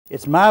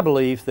It's my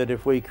belief that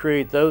if we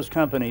create those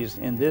companies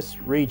in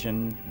this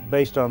region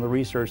based on the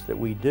research that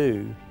we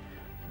do,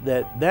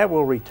 that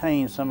will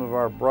retain some of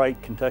our bright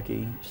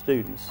Kentucky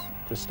students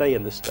to stay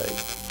in the state.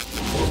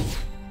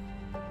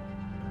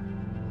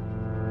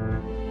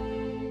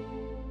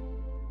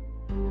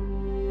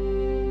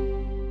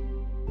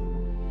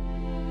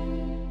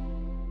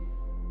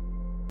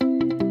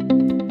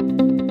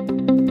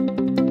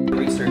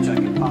 Research, I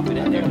can pop it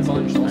in there.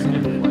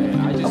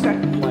 I just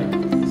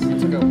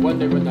took a one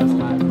day with that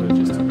lab, but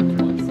just took a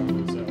bunch from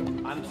it.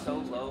 So I'm so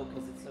low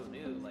because it's so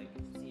new. Like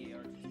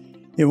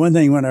Yeah, one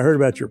thing when I heard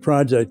about your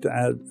project,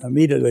 I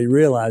immediately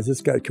realized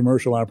it's got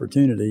commercial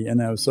opportunity,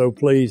 and I was so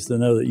pleased to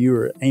know that you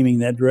were aiming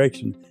that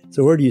direction.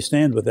 So where do you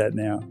stand with that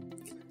now?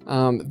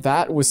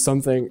 That was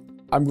something,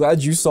 I'm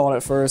glad you saw it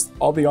at first.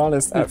 I'll be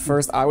honest, at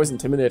first I was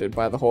intimidated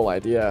by the whole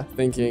idea,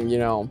 thinking, you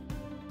know,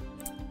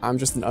 I'm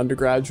just an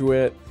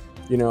undergraduate,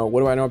 you know, what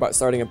do I know about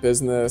starting a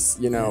business?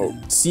 You know,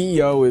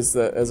 CEO is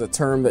a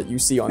term that you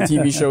see on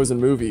TV shows and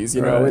movies,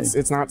 you know,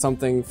 it's not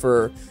something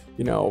for,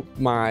 you know,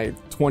 my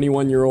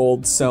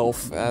 21-year-old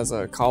self as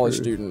a college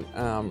student.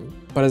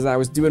 But as I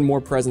was doing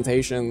more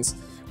presentations,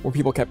 more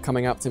people kept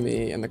coming up to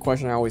me, and the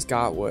question I always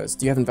got was,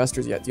 do you have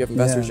investors yet? Do you have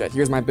investors yet?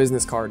 Here's my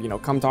business card, you know,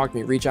 come talk to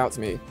me, reach out to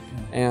me.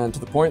 And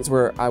to the points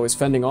where I was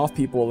fending off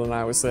people and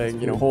I was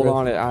saying, you know, hold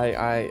on,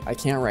 I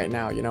can't right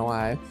now, you know,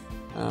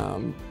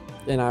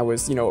 and I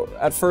was, you know,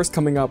 at first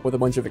coming up with a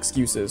bunch of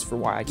excuses for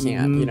why I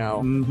can't, you know,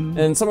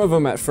 and some of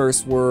them at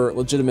first were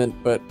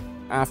legitimate, but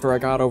after I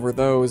got over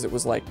those, it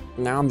was like,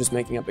 now I'm just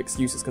making up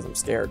excuses because I'm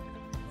scared.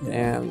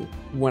 And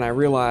when I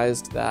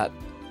realized that,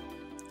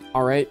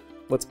 all right,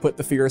 let's put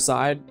the fear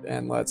aside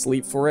and let's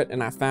leap for it,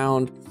 and I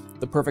found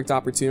the perfect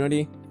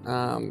opportunity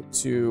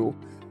to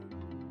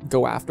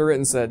go after it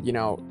and said, you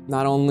know,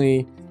 not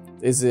only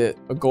is it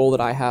a goal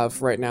that I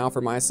have right now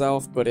for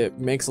myself, but it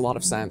makes a lot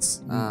of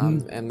sense,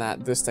 and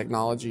that this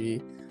technology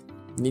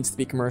needs to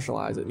be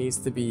commercialized. It needs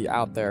to be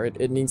out there.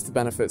 It needs to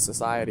benefit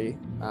society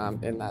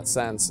in that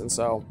sense. And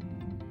so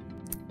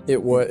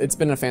it's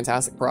been a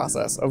fantastic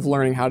process of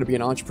learning how to be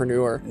an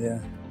entrepreneur. Yeah.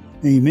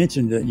 And you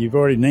mentioned that you've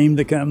already named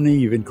the company,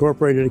 you've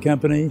incorporated a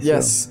company.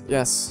 Yes,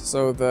 yes.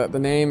 So the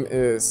name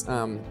is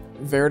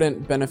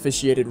Verdant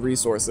Beneficiated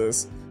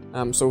Resources.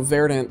 So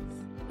Verdant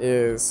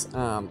is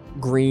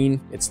green,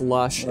 it's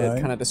lush,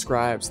 it kind of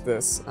describes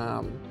this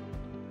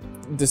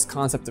this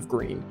concept of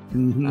green.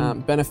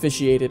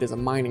 Beneficiated is a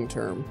mining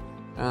term.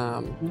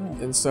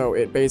 And so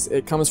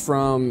it comes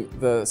from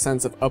the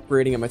sense of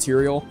upgrading a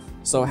material.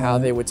 So how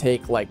they would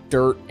take like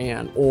dirt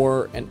and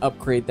ore and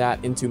upgrade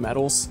that into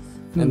metals,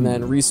 and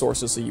then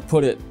resources. So you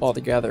put it all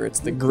together. It's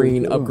the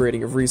green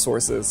upgrading of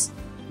resources,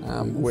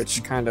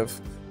 which kind of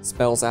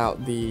spells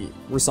out the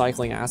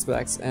recycling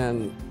aspects.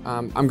 And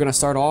I'm going to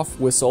start off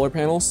with solar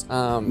panels,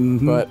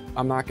 but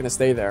I'm not going to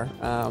stay there.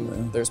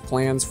 There's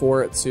plans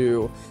for it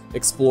to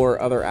explore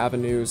other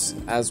avenues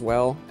as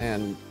well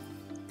and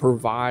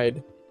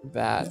provide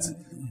that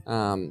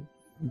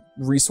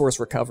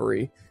resource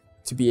recovery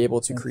to be able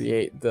to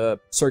create the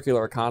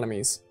circular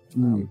economies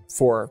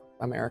for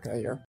America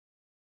here.